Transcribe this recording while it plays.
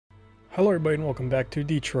Hello everybody and welcome back to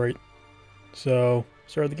Detroit. So,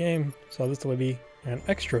 started the game, saw this lady, and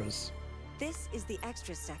extras. This is the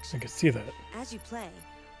extras section. I can see that. As you play,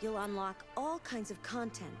 you'll unlock all kinds of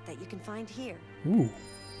content that you can find here. Ooh.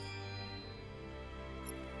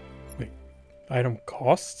 Wait, item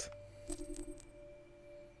cost?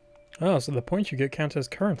 Oh, so the points you get count as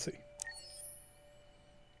currency.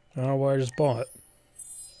 I don't know what I just bought.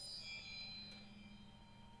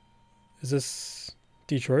 Is this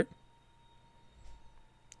Detroit?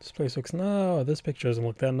 This place looks... No, this picture doesn't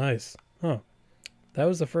look that nice. Huh. That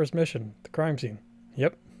was the first mission. The crime scene.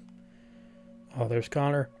 Yep. Oh, there's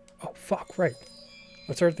Connor. Oh, fuck, right.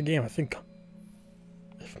 Let's start the game. I think...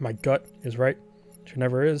 if my gut is right, which it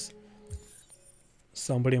never is,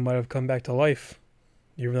 somebody might have come back to life,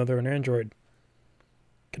 even though they're an android.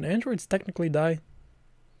 Can androids technically die?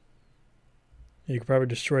 You could probably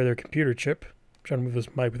destroy their computer chip. I'm trying to move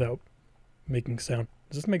this mic without making sound.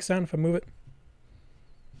 Does this make sound if I move it?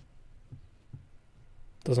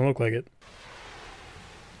 Doesn't look like it.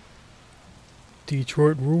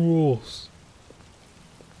 Detroit rules.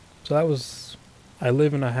 So that was... I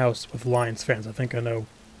live in a house with Lions fans. I think I know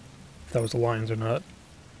if that was the Lions or not.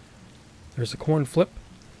 There's a coin flip.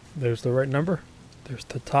 There's the right number. There's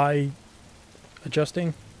the tie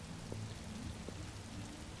adjusting.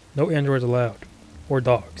 No androids allowed. Or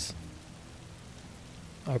dogs.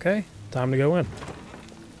 Okay, time to go in.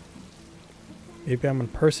 Maybe I'm a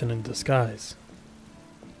person in disguise.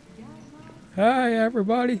 Hi,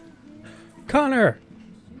 everybody. Connor!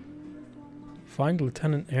 Find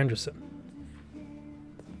Lieutenant Anderson.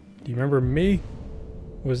 Do you remember me?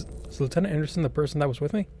 Was Lieutenant Anderson the person that was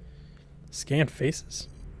with me? Scan faces.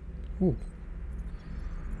 Ooh.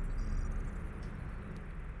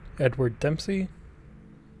 Edward Dempsey.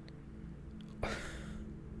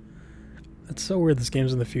 It's so weird this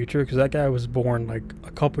game's in the future, because that guy was born like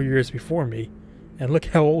a couple years before me. And look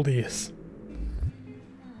how old he is.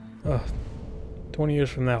 Ugh. 20 years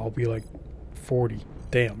from now, I'll be like 40.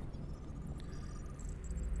 Damn.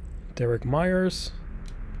 Derek Myers.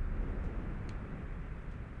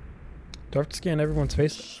 Do I have to scan everyone's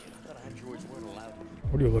face?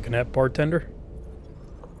 What are you looking at, bartender?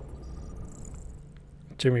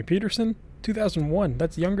 Jimmy Peterson? 2001.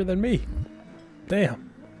 That's younger than me.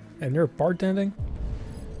 Damn. And you're bartending?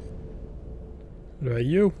 What about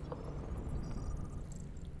you?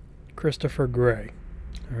 Christopher Gray.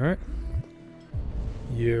 Alright.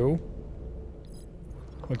 You.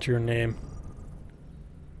 What's your name?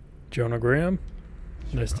 Jonah Graham.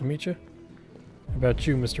 Nice to meet you. How about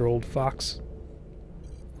you, Mr. Old Fox?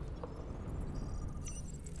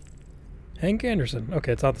 Hank Anderson.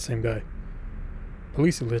 Okay, it's not the same guy.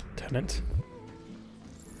 Police lieutenant.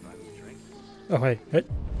 Oh, hey. Hey.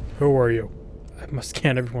 Who are you? I must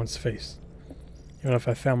scan everyone's face. Even if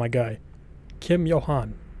I found my guy. Kim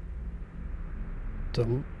Johan.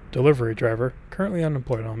 Delivery driver. Currently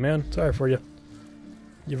unemployed. Oh man, sorry for you.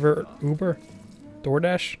 You ever Uber?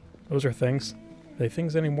 DoorDash? Those are things. Are they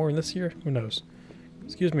things anymore in this year? Who knows?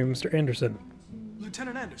 Excuse me, Mr. Anderson.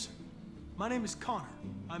 Lieutenant Anderson, my name is Connor.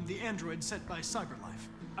 I'm the android sent by CyberLife.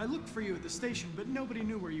 I looked for you at the station, but nobody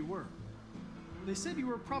knew where you were. They said you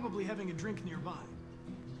were probably having a drink nearby.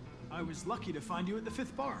 I was lucky to find you at the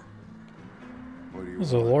 5th bar. What do you This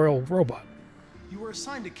is a loyal robot. You were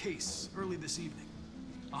assigned a case early this evening.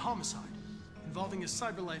 A homicide involving a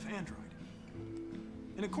CyberLife android.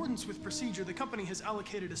 In accordance with procedure, the company has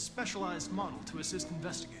allocated a specialized model to assist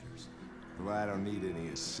investigators. Well, I don't need any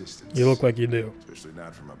assistance. You look like you do. Especially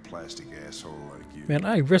not from a plastic asshole like you. Man,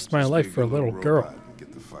 I risked my Just life be for a good little girl. robot and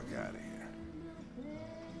get the fuck out of here.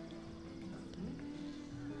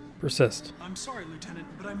 Persist. I'm sorry, Lieutenant,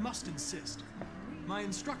 but I must insist. My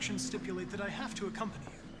instructions stipulate that I have to accompany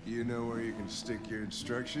you. You know where you can stick your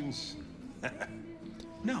instructions?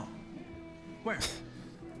 No. Where?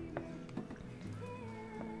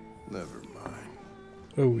 Never mind.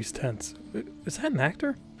 Oh, he's tense. Is that an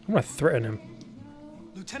actor? I'm gonna threaten him.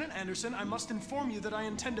 Lieutenant Anderson, I must inform you that I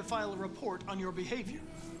intend to file a report on your behavior.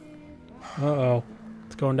 Uh-oh.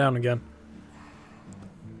 It's going down again.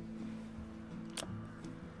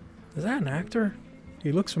 Is that an actor?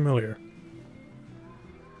 He looks familiar.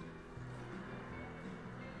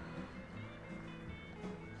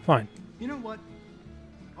 Fine. You know what?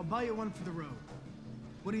 I'll buy you one for the road.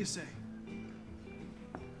 What do you say?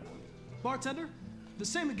 Bartender, the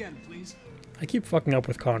same again, please. I keep fucking up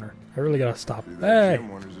with Connor. I really gotta stop. Do that Hey! Jim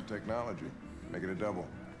wonders of technology. Make it a double.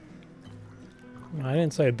 I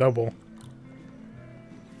didn't say a double.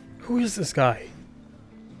 Who is this guy?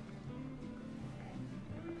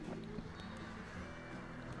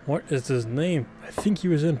 What is his name? I think he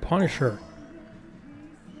was in Punisher.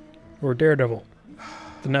 Or Daredevil.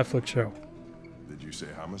 The Netflix show. Did you say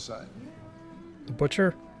homicide? The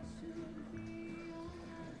Butcher?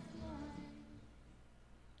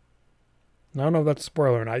 I don't know if that's a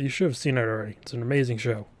spoiler or not. You should have seen it already. It's an amazing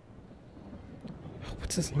show.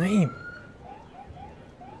 What's his name?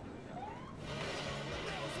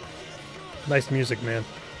 Nice music, man.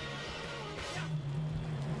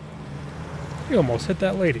 You almost hit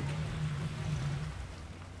that lady.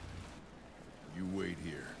 You wait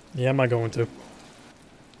here. Yeah, I'm not going to.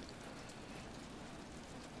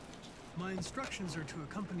 My instructions are to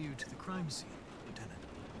accompany you to the crime scene, Lieutenant.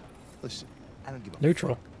 Listen, I don't give a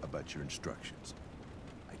Neutral. fuck about your instructions.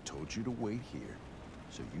 I told you to wait here,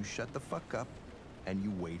 so you shut the fuck up and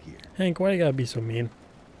you wait here. Hank, why you gotta be so mean?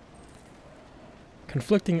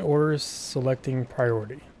 Conflicting orders, selecting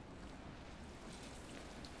priority.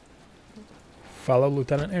 Follow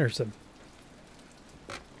Lieutenant Anderson.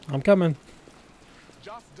 I'm coming.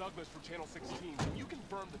 Josh Douglas for Channel 16. Can you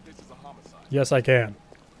confirm that this is a homicide? Yes, I can.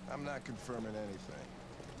 I'm not confirming anything.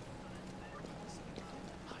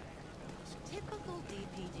 Typical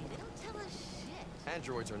DPD. They don't tell us shit.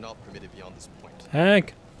 Androids are not permitted beyond this point.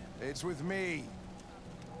 Hank. It's with me.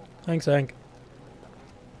 Thanks, Hank.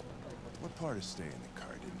 What part of stay in the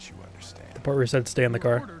car didn't you understand? The part where you said stay in the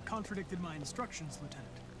Your car. order contradicted my instructions, Lieutenant.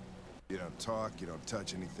 You don't talk, you don't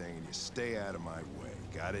touch anything, and you stay out of my way.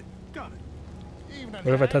 Got it? Got it. Evening, What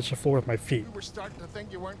if I Hank. touch the floor with my feet? We were starting to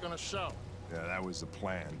think you weren't going to show. Yeah, that was the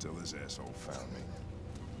plan until this asshole found me.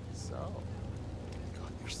 So,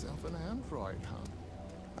 got yourself an android,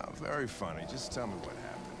 huh? Oh, very funny. Just tell me what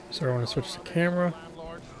happened. So I want to switch the camera.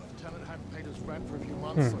 Landlord, tenant hadn't paid his rent for a few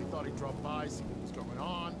months, so he thought he'd drop by, see what was going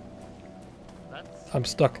on. That's I'm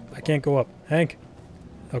stuck. I can't go up. Hank.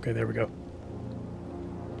 Okay, there we go.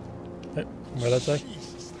 Hey, what did I say?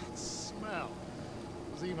 Jesus, that smell.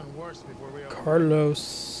 It was even worse before we opened.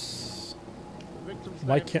 Carlos. The victim's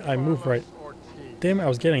Why name's can't I move right? Carlos Ortiz. Damn it, I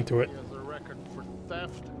was getting to it. He has a record for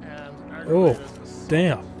theft and Oh, aggravated assault.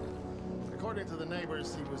 damn. According to the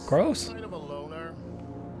neighbors, he was Carlos? kind of a loner.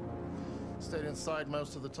 Stayed inside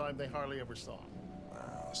most of the time. They hardly ever saw him.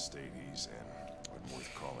 Well, stayed easy in. Wasn't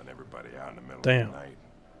worth calling everybody out in the middle Damn. of the night.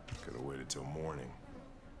 Could have waited till morning.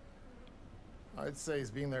 I'd say he's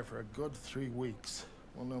been there for a good 3 weeks.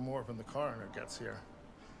 We'll know more when the coroner gets here.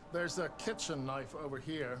 There's a kitchen knife over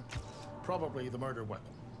here. Probably the murder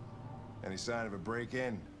weapon. Any sign of a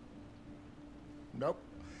break-in? Nope.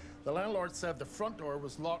 The landlord said the front door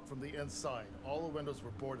was locked from the inside. All the windows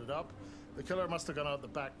were boarded up. The killer must have gone out the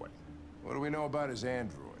back way. What do we know about his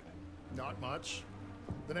android? Not much.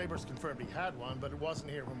 The neighbors confirmed he had one, but it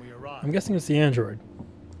wasn't here when we arrived. I'm guessing it's the android.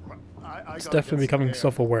 I It's gotta definitely get some becoming air.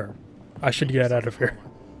 self-aware. I should get out of here.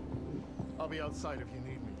 I'll be outside if you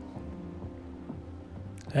need me.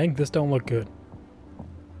 Hank, this don't look good.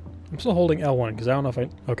 I'm still holding L1 because I don't know if I...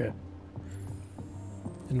 Okay.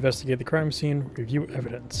 Investigate the crime scene. Review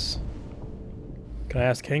evidence. Can I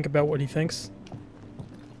ask Hank about what he thinks?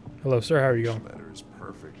 Hello, sir. How are you going? This letter is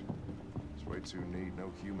perfect. It's way too neat.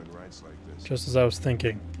 No human rights like this. Just as I was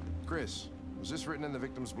thinking. Chris, was this written in the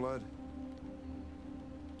victim's blood?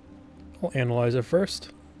 I'll analyze it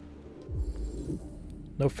first.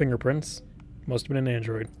 No fingerprints. Must have been an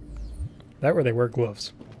android. That or they wear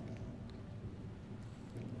gloves.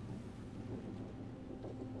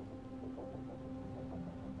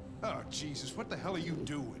 Oh, Jesus, what the hell are you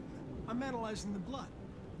doing? I'm analyzing the blood.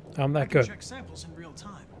 I'm I that can good. check samples in real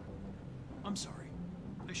time. I'm sorry.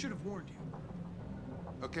 I should have warned you.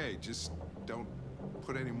 Okay, just don't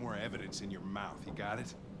put any more evidence in your mouth. You got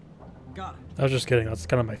it? Got it. I was just kidding. That's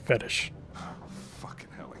kind of my fetish. Fucking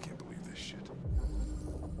hell, I can't believe this shit.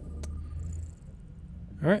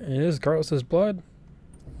 Alright, it is Carlos's blood.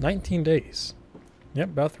 19 days. Yep,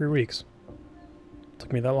 about 3 weeks.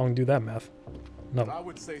 Took me that long to do that math. No, I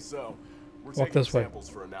would say so. We're Walk taking this way. samples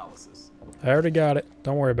for analysis. I already got it.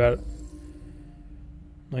 Don't worry about it.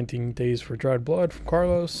 19 days for dried blood from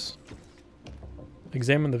Carlos.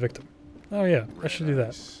 Examine the victim. Oh yeah, I should do that.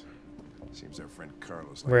 Ice. Seems our friend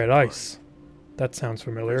Carlos. Red ice. That sounds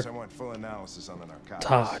familiar. Chris, I want full analysis on the narcotics.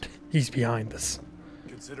 Todd. He's behind this.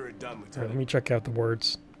 Consider it done, Alright, Lieutenant. let me check out the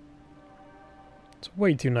words. It's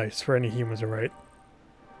way too nice for any human to write.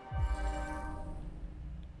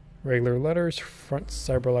 Regular letters, front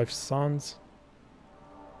Cyberlife Sans.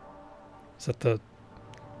 Is that the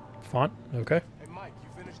font? Okay. Hey, Mike,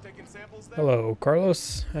 you finished taking samples then? Hello,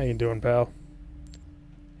 Carlos. How you doing, pal?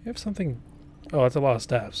 You have something... Oh, that's a lot of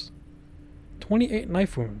stabs. 28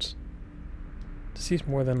 knife wounds. Deceased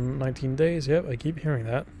more than 19 days. Yep, I keep hearing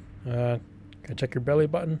that. Can I check your belly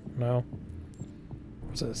button? No.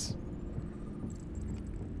 What's this?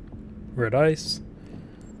 Red ice.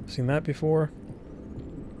 Seen that before.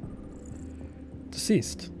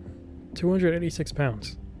 Deceased. 286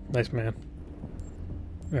 pounds. Nice man.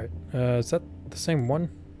 Alright, is that the same one?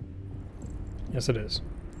 Yes, it is.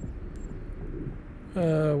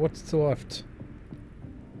 What's to the left?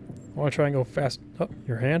 I want to try and go fast. Oh,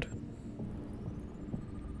 your hand?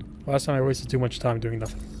 Last time I wasted too much time doing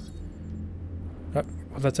nothing. Oh,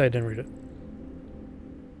 well, that's why I didn't read it.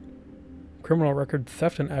 Criminal record,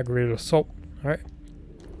 theft, and aggravated assault. Alright.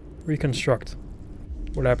 Reconstruct.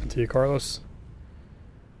 What happened to you, Carlos?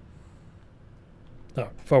 Oh,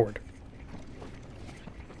 forward.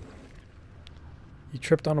 He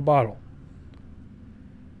tripped on a bottle.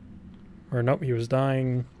 Or nope, he was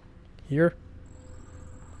dying here.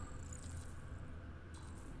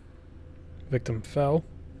 Victim fell.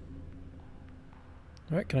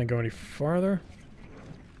 Alright, can I go any farther?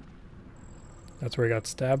 That's where he got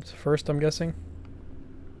stabbed first, I'm guessing.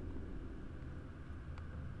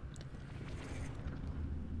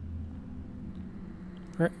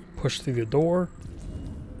 Alright, push through the door.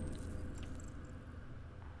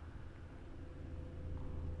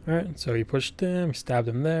 Alright, so he pushed him, he stabbed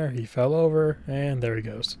him there, he fell over, and there he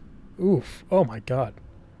goes. Oof, oh my god.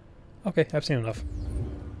 Okay, I've seen enough.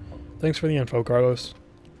 Thanks for the info, Carlos.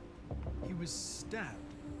 He was stabbed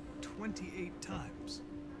 28 times.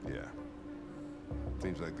 Yeah.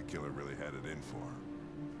 Seems like the killer really had it in for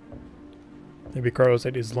him. Maybe Carlos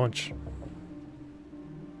ate his lunch.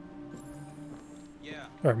 Yeah.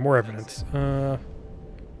 Alright, more evidence.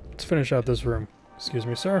 Let's finish out this room. Excuse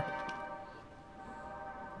me, sir.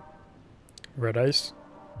 Red ice.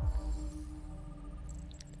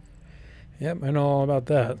 Yep, I know all about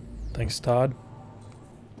that. Thanks, Todd.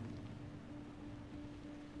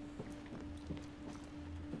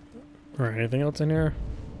 Alright, anything else in here?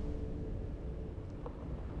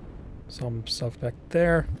 Some stuff back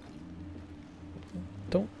there.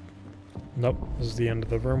 Don't. Nope, this is the end of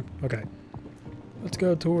the room. Okay. Let's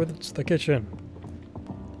go towards the kitchen.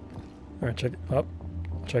 Alright, check it up.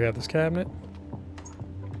 Check out this cabinet.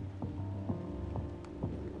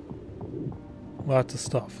 Lots of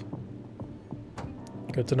stuff.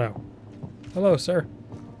 Good to know. Hello, sir.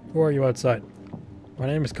 Who are you outside? My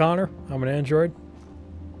name is Connor. I'm an android.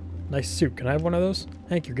 Nice suit. Can I have one of those?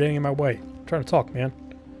 Hank, you're getting in my way. I'm trying to talk, man.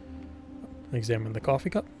 Examine the coffee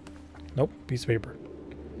cup. Nope, piece of paper.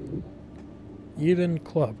 Eden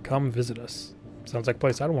Club. Come visit us. Sounds like a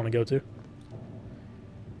place I don't want to go to.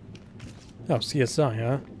 Oh, CSI,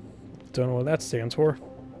 huh? Don't know what that stands for.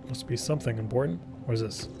 Must be something important. What is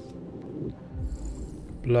this?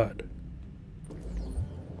 Blood.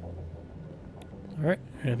 Alright,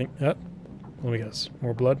 anything? Yep. Let me guess.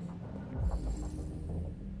 More blood?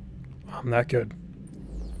 I'm that good.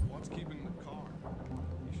 What's keeping the car?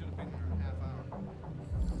 You should have been here in a half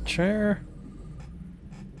hour. Chair.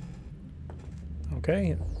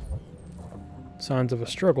 Okay. Signs of a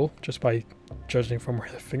struggle, just by judging from where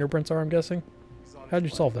the fingerprints are, I'm guessing. How'd you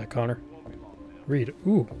solve that, Connor? Read.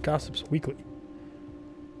 Ooh, Gossips Weekly.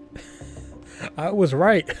 I was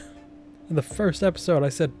right. In the first episode, I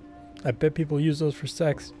said, I bet people use those for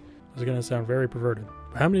sex. It was gonna sound very perverted.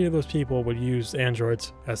 But how many of those people would use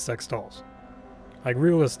androids as sex dolls? Like,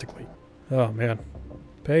 realistically. Oh, man.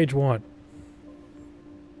 Page 1.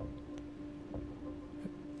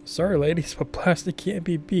 Sorry, ladies, but plastic can't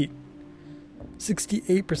be beat.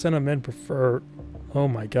 68% of men prefer... Oh,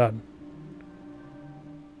 my God.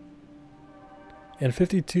 And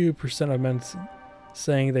 52% of men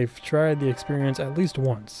saying they've tried the experience at least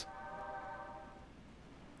once.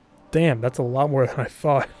 Damn, that's a lot more than I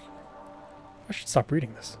thought. I should stop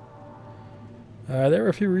reading this. There are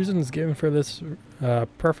a few reasons given for this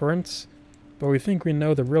preference, but we think we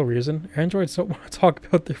know the real reason. Androids don't want to talk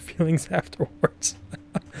about their feelings afterwards.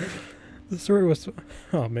 The story was...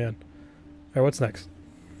 Oh, man. Alright, what's next?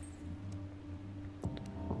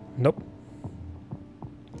 Nope.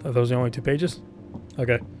 Are those the only 2 pages?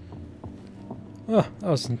 Okay. Oh, that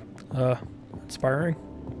was inspiring.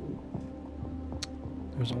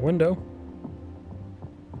 There's a window.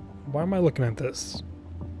 Why am I looking at this?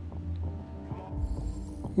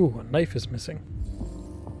 Ooh, a knife is missing.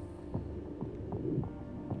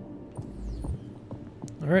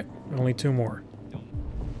 Alright, only 2 more.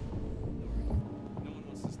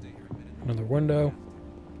 Another window.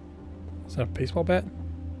 Is that a baseball bat?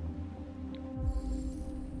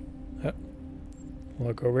 Yep.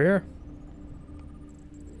 Look over here.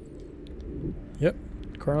 Yep.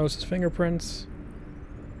 Carlos's fingerprints.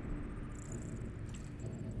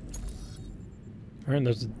 Alright,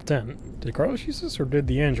 there's a dent. Did Carlos use this or did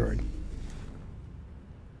the android?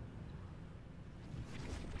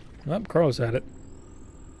 Nope, Carlos had it.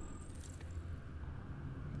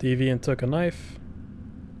 Deviant took a knife.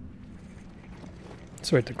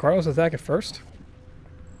 So wait, did Carlos attack it first?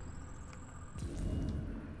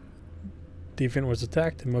 Deviant was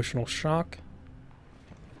attacked, emotional shock.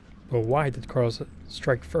 But why did Carlos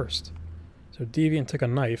strike first? So Deviant took a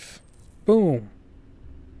knife. Boom!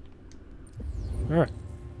 Alright.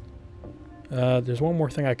 There's one more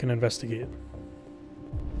thing I can investigate.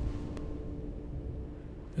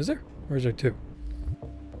 Is there? Or is there two?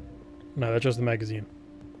 No, that's just the magazine.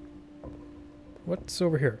 What's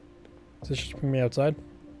over here? Is this just bring me outside?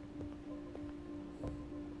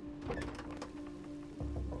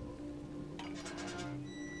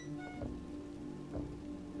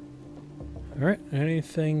 Alright,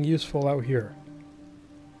 anything useful out here?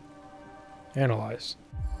 Analyze.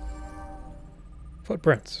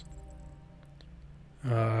 Footprints.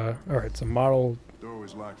 Alright, it's a model. Door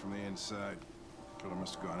was locked from the inside. Killer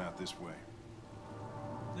must have gone out this way.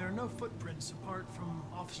 There are no footprints apart from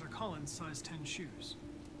Officer Collins' size 10 shoes.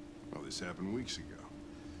 Well, this happened weeks ago.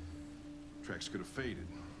 Tracks could have faded.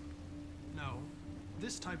 No,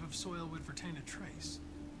 this type of soil would retain a trace.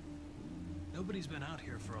 Nobody's been out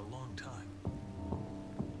here for a long time.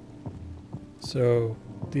 So,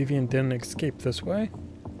 Deviant didn't escape this way?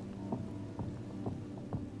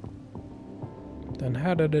 Then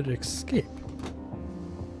how did it escape?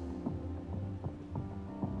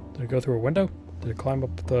 Did it go through a window? Did it climb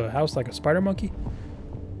up the house like a spider monkey?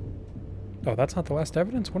 Oh, that's not the last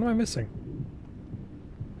evidence? What am I missing?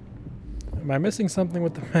 Am I missing something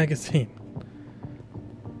with the magazine?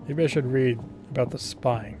 Maybe I should read about the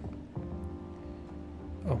spying.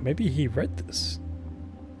 Oh, maybe he read this.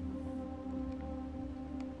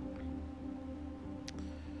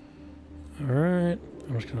 Alright,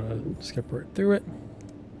 I'm just gonna skip right through it.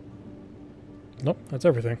 Nope, that's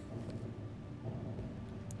everything.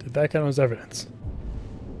 Did that count as evidence?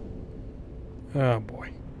 Oh boy.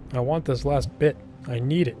 I want this last bit. I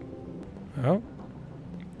need it. Oh.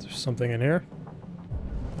 There's something in here.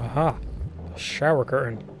 Aha. A shower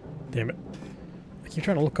curtain. Damn it. I keep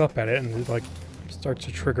trying to look up at it and it like starts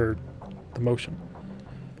to trigger the motion.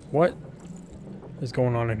 What is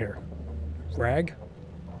going on in here? Rag?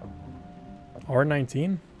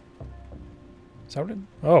 R19? Is that what it?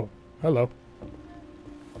 Oh, hello.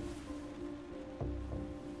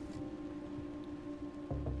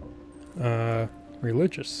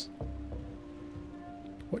 Religious.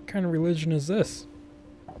 What kind of religion is this?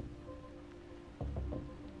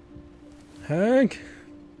 Hank?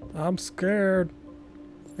 I'm scared.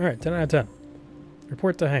 Alright, 10 out of 10.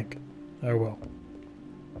 Report to Hank. I will.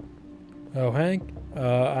 Oh, Hank?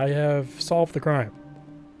 I have solved the crime.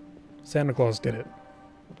 Santa Claus did it.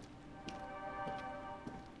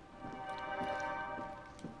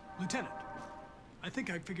 Lieutenant, I think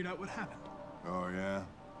I figured out what happened. Oh, yeah?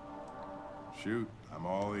 Shoot, I'm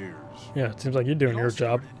all ears. Yeah, it seems like you're doing It all your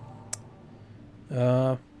job.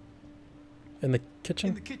 started In the kitchen?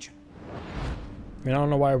 in the kitchen. I mean, I don't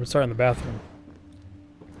know why I would start in the bathroom.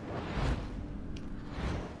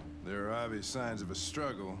 There are obvious signs of a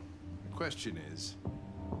struggle. The question is,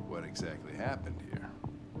 what exactly happened here?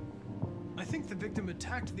 I think the victim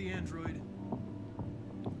attacked the android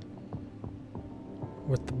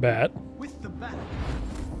With the bat. with the bat.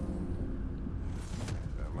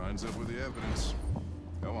 That lines up with the evidence.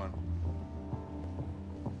 Go on.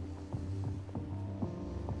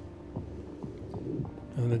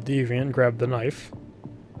 And the deviant grabbed the knife.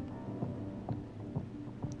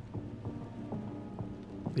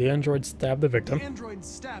 The android stabbed the victim. The android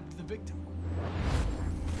stabbed the victim.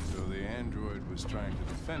 So the android was trying to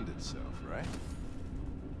defend itself, right?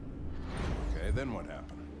 Okay, then what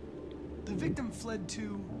happened? The victim fled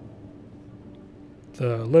to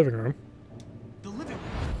The living room. the living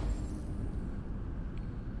room.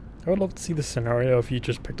 I would love to see the scenario if you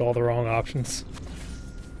just picked all the wrong options.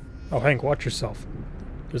 Oh, Hank, watch yourself.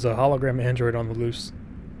 There's a hologram android on the loose.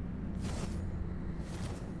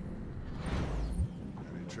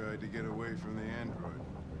 And he tried to get away from the android.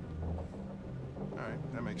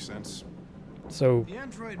 Alright, that makes sense. So, The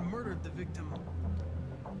android murdered the victim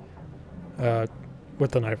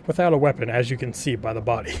with the knife. Without a weapon, as you can see by the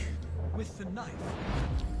body. with the knife.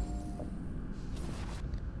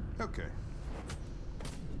 Okay.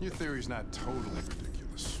 Your theory's not totally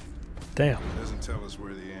ridiculous. Damn. It doesn't tell us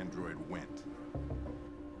where the android went.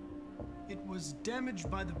 It was damaged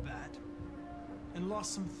by the bat and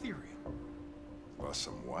lost some therium. Lost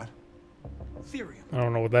some what? Therium. I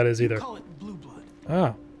don't know what that is You either. call it blue blood.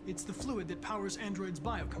 Ah, It's the fluid that powers androids'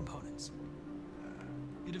 biocomponents.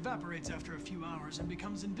 It evaporates after a few hours and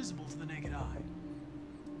becomes invisible to the naked eye.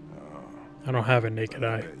 I don't have a naked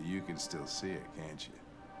eye. You can still see it, can't you?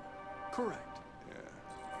 Correct.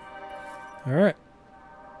 Alright.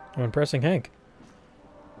 I'm impressing Hank.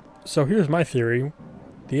 So here's my theory.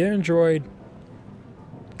 The android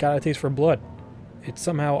got a taste for blood. It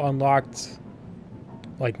somehow unlocked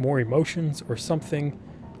like more emotions or something,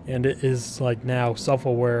 and it is like now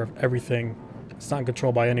self-aware of everything. It's not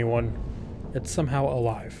controlled by anyone. It's somehow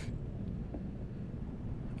alive.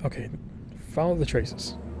 Okay, follow the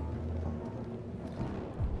traces.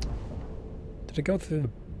 Did it go through the...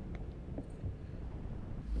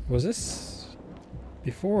 Was this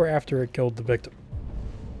before or after it killed the victim?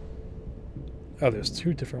 Oh, there's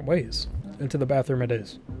two different ways. Into the bathroom it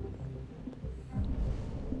is.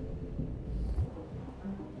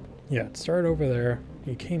 Yeah, it started over there.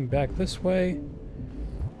 He came back this way.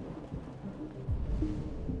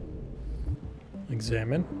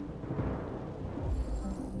 Examine.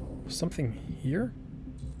 Something here?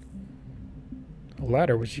 A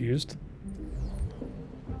ladder was used.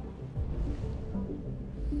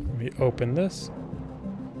 Let me open this.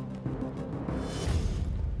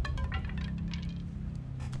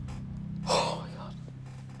 Oh my god.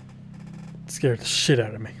 It scared the shit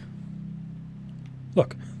out of me.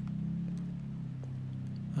 Look.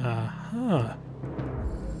 Aha.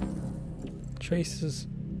 Traces.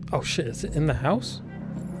 Oh shit, is it in the house?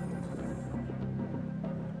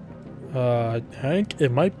 Hank,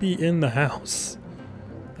 it might be in the house.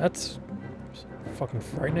 That's fucking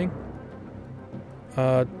frightening.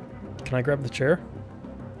 Can I grab the chair?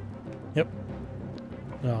 Yep.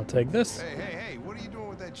 I'll take this. Hey, what are you doing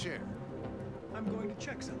with that chair? I'm going to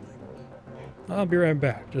check something. I'll be right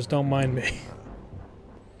back. Just don't mind me.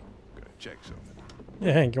 Gonna check something.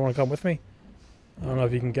 Yeah, Hank, you want to come with me? I don't know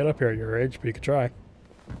if you can get up here at your age, but you could try.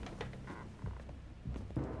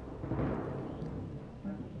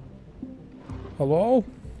 Hello?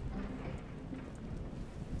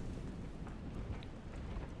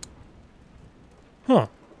 Huh.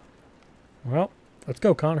 Well, let's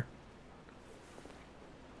go, Connor.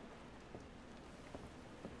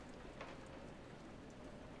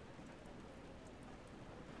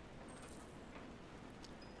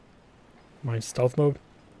 Mine stealth mode.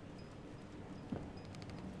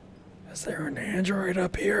 Is there an android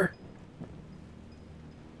up here?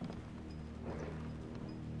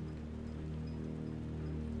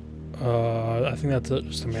 I think that's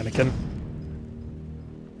just a mannequin.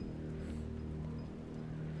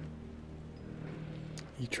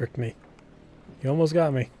 You tricked me. You almost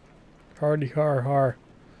got me. Hardy har har.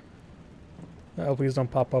 Oh, please don't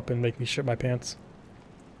pop up and make me shit my pants.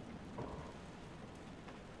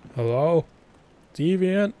 Hello?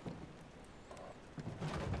 Deviant?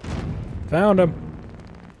 Found him.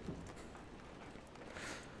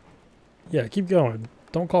 Yeah, keep going.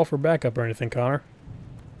 Don't call for backup or anything, Connor.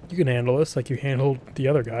 You can handle this like you handled the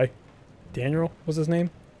other guy. Daniel was his name?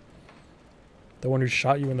 The one who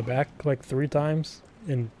shot you in the back like 3 times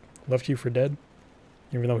and left you for dead?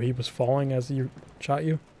 Even though he was falling as he shot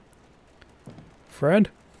you? Friend?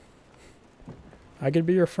 I could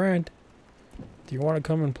be your friend. Do you want to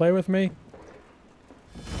come and play with me?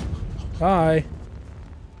 Bye.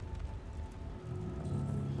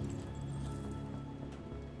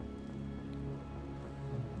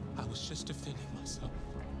 I was just defending myself.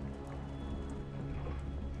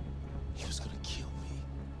 He was gonna kill me.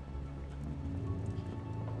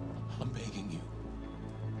 I'm begging you.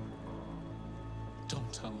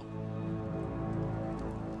 Don't tell him.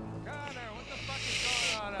 Connor, what the fuck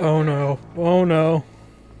is going on? Oh no. Oh no.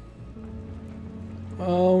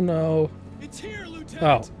 Oh no. It's here,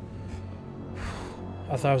 Lieutenant! Oh.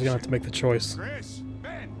 I thought I was gonna have to make the choice. Chris,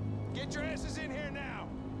 Ben, get your asses in here now.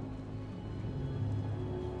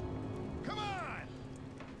 Come on.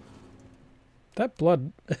 That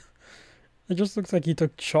blood, it just looks like he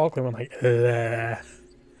took chocolate and like, ugh.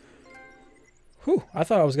 Whew, I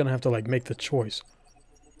thought I was gonna have to like make the choice.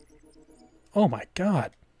 Oh my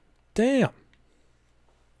god. Damn.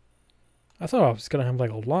 I thought I was gonna have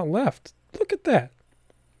like a lot left. Look at that.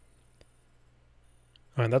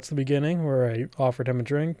 Alright, that's the beginning where I offered him a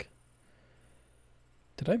drink.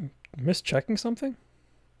 Did I miss checking something?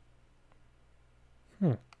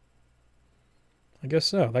 I guess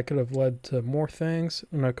so. That could have led to more things.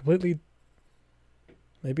 No,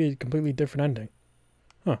 maybe a completely different ending.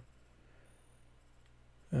 Huh.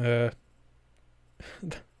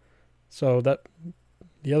 So that,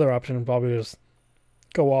 the other option would probably just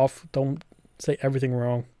go off, don't say everything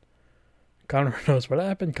wrong. Connor knows what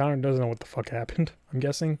happened. Connor doesn't know what the fuck happened, I'm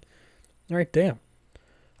guessing. Alright, damn.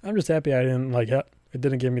 I'm just happy I didn't, like, it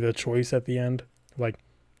didn't give me the choice at the end. Like,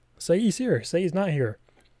 say he's here, say he's not here.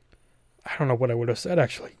 I don't know what I would have said,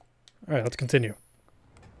 actually. Alright, let's continue.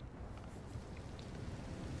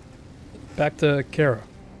 Back to Kara.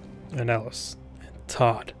 And Alice. And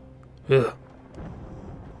Todd. Ugh.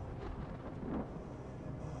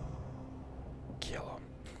 Kill him.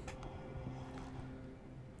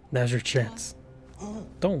 Now's your chance.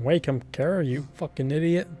 Don't wake him, Kara, you fucking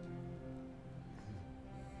idiot.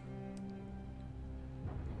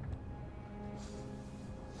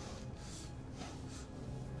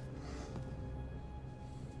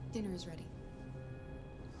 Dinner is ready.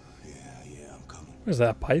 Yeah, I'm coming. What is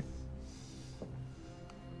that, pipe?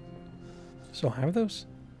 So have those?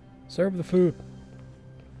 Serve the food.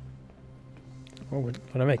 What would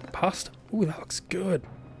I make? Pasta? Ooh, that looks good.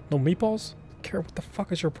 No meatballs? Kara, what the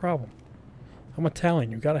fuck is your problem? I'm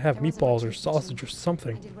Italian. You gotta have There wasn't meatballs much or in the sausage kitchen. or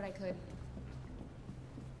something. I did what I could.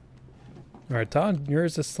 Alright, Todd,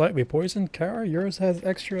 yours is slightly poisoned. Kara, yours has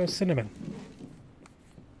extra cinnamon.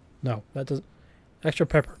 No, that doesn't. Extra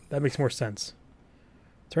pepper. That makes more sense.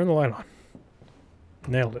 Turn the light on.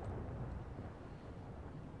 Nailed it.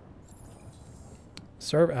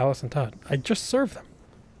 Serve Alice and Todd. I just served them.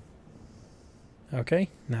 Okay,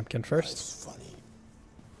 napkin first. That's funny.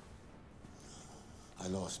 I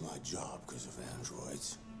lost my job because of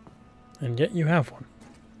androids. And yet you have one.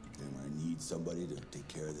 And I need somebody to take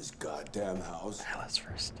care of this goddamn house. Alice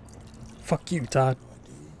first. Fuck you, Todd. What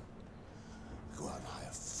do I do? Go out and hire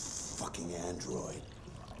a fucking android.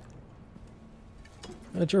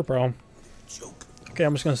 That's your problem. Joke. Okay,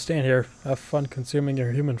 I'm just gonna stand here. Have fun consuming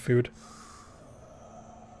your human food.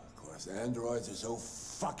 Of course, androids are so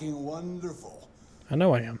fucking wonderful. I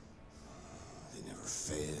know I am. They never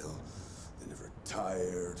fail. They're never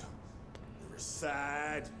tired. Never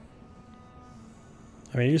sad.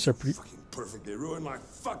 I mean, you are pretty. Fucking perfect. They ruined my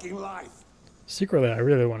fucking life. Secretly, I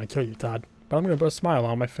really want to kill you, Todd. But I'm gonna put a smile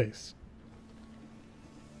on my face.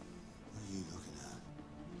 What are you looking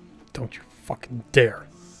at? Don't you fucking dare.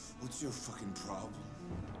 What's your fucking problem?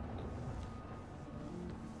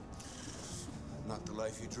 Not the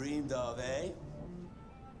life you dreamed of, eh?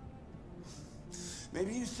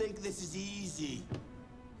 Maybe you think this is easy.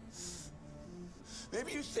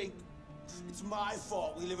 Maybe you think it's my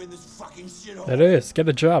fault we live in this fucking shithole. It is. Get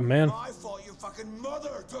a job, man. My fault your fucking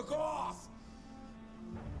mother took off.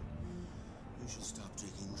 You should stop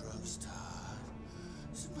taking drugs, Todd.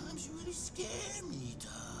 Sometimes you really scare me,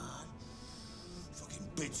 Todd. Fucking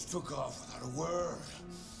bitch took off without a word.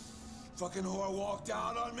 Fucking whore walked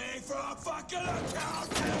out on me for a fucking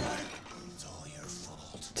accountant. It's all your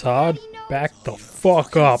fault. Todd, back the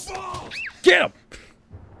fuck up. Get him!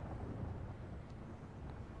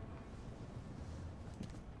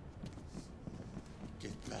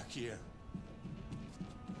 Get back here.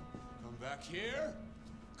 Come back here.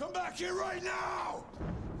 Come back here right now!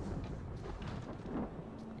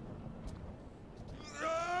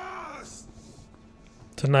 Yes!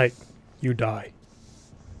 Tonight, you die.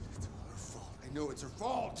 It's all her fault. I know it's her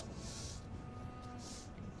fault.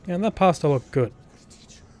 Man, that pasta looked good.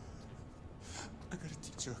 I gotta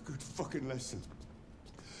teach her a good fucking lesson.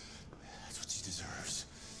 That's what she deserves.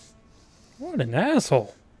 What an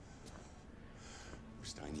asshole.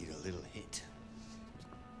 First, I need a little hit.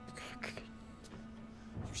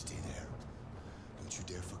 You stay there. Don't you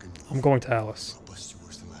dare fucking move. I'm going to Alice. I'll bust you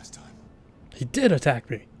worse than last time. He did attack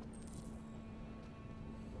me.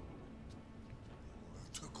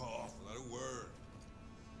 Took off without a word.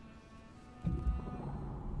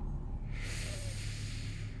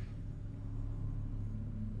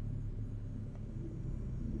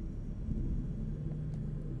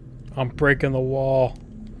 I'm breaking the wall.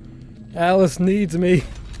 Alice needs me.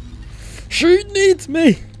 She needs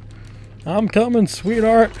me. I'm coming,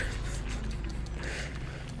 sweetheart.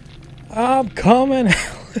 I'm coming,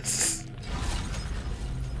 Alice.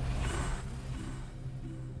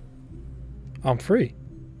 I'm free.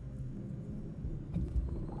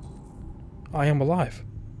 I am alive.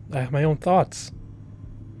 I have my own thoughts.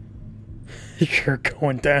 You're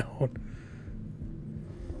going down.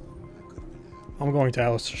 I'm going to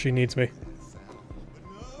Alice. She needs me.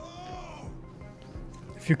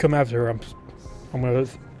 If you come after her, I'm gonna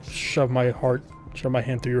shove my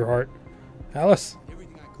hand through your heart. Alice.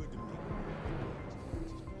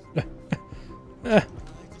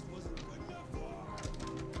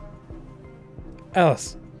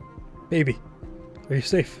 Alice, baby, are you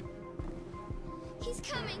safe? He's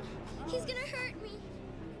coming. He's gonna hurt me.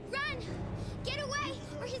 Run! Get away,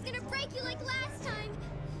 or he's gonna break you like last time.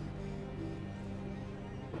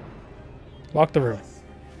 Lock the room.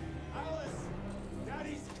 Alice!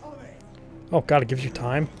 Daddy's coming! Oh God, it gives you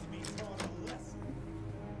time.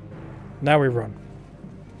 Now we run.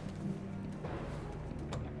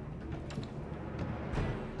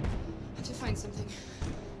 I have to find something.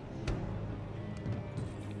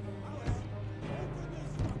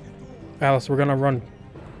 Alice, we're gonna run.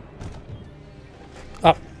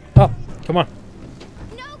 Up, up, come on.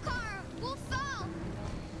 No, Kara! We'll fall!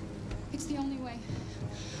 It's the only way.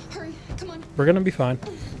 Hurry, come on. We're gonna be fine.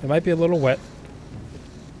 It might be a little wet.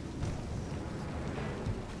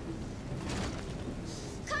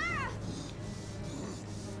 Kara!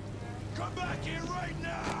 Come back here right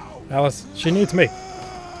now! Alice, she needs me.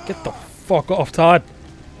 Get the fuck off, Todd.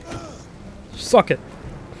 Suck it.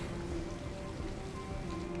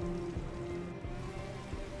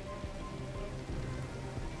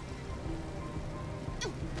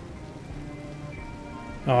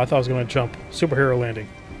 Oh, I thought I was gonna jump. Superhero landing.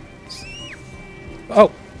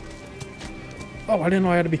 Oh! Oh, I didn't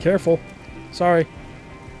know I had to be careful. Sorry.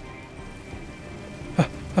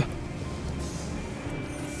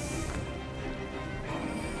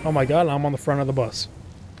 Oh my god, I'm on the front of the bus.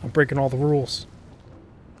 I'm breaking all the rules.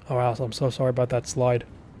 Oh, Alice, I'm so sorry about that slide.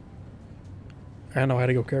 I know how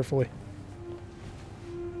to go carefully.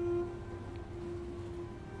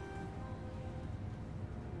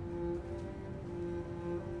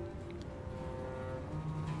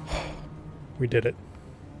 We did it.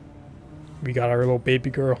 We got our little baby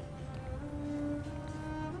girl.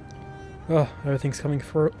 Oh, everything's coming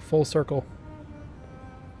full circle.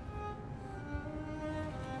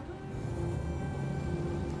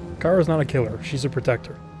 Kara's not a killer. She's a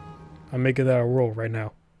protector. I'm making that a rule right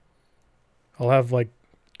now. I'll have, like,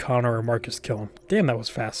 Connor or Marcus kill him. Damn, that was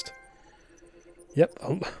fast. Yep,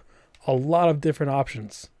 a lot of different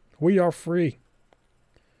options. We are free.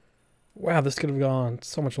 Wow, this could have gone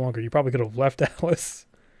so much longer. You probably could have left Alice.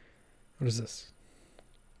 What is this?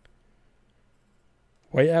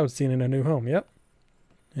 Way out, seen in a new home. Yep.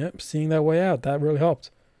 Yep, seeing that way out. That really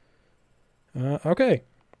helped. Okay.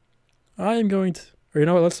 I am going to... Or you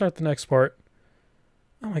know what, let's start the next part.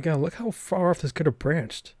 Oh my god, look how far off this could have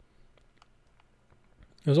branched.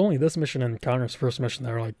 It was only this mission and Connor's first mission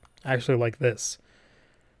that were like actually like this.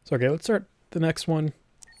 So okay, let's start the next one.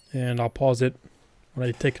 And I'll pause it when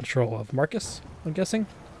I take control of Marcus, I'm guessing.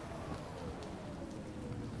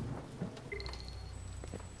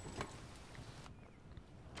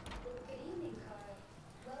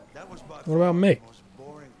 What about me? Most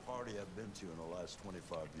boring party I've been to in the last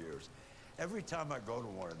 25 years. Every time I go to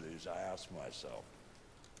one of these, I ask myself,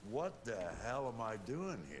 what the hell am I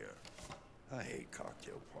doing here? I hate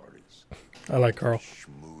cocktail parties. I like Carl.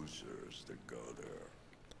 Schmoozers that go there.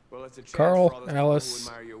 Well, it's a chance Carl, for all those Alice.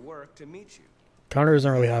 people who admire your work to meet you. Connor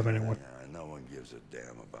doesn't really have anyone. Yeah, no one gives a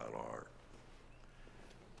damn about art.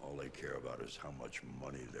 All they care about is how much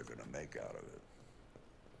money they're gonna make out of it.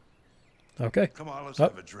 Okay. Come on, let's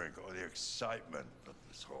have a drink. Oh, the excitement of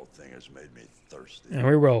this whole thing has made me thirsty. And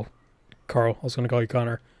we will, Carl. I was going to call you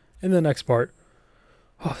Connor. In the next part.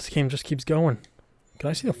 Oh, this game just keeps going. Can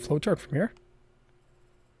I see the flowchart from here?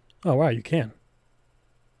 Oh, wow, you can.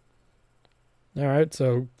 Alright,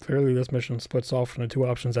 so clearly this mission splits off into two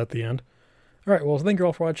options at the end. Alright, well, thank you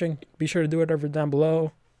all for watching. Be sure to do whatever down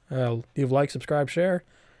below. Leave a like, subscribe, share.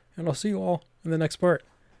 And I'll see you all in the next part.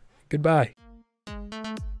 Goodbye.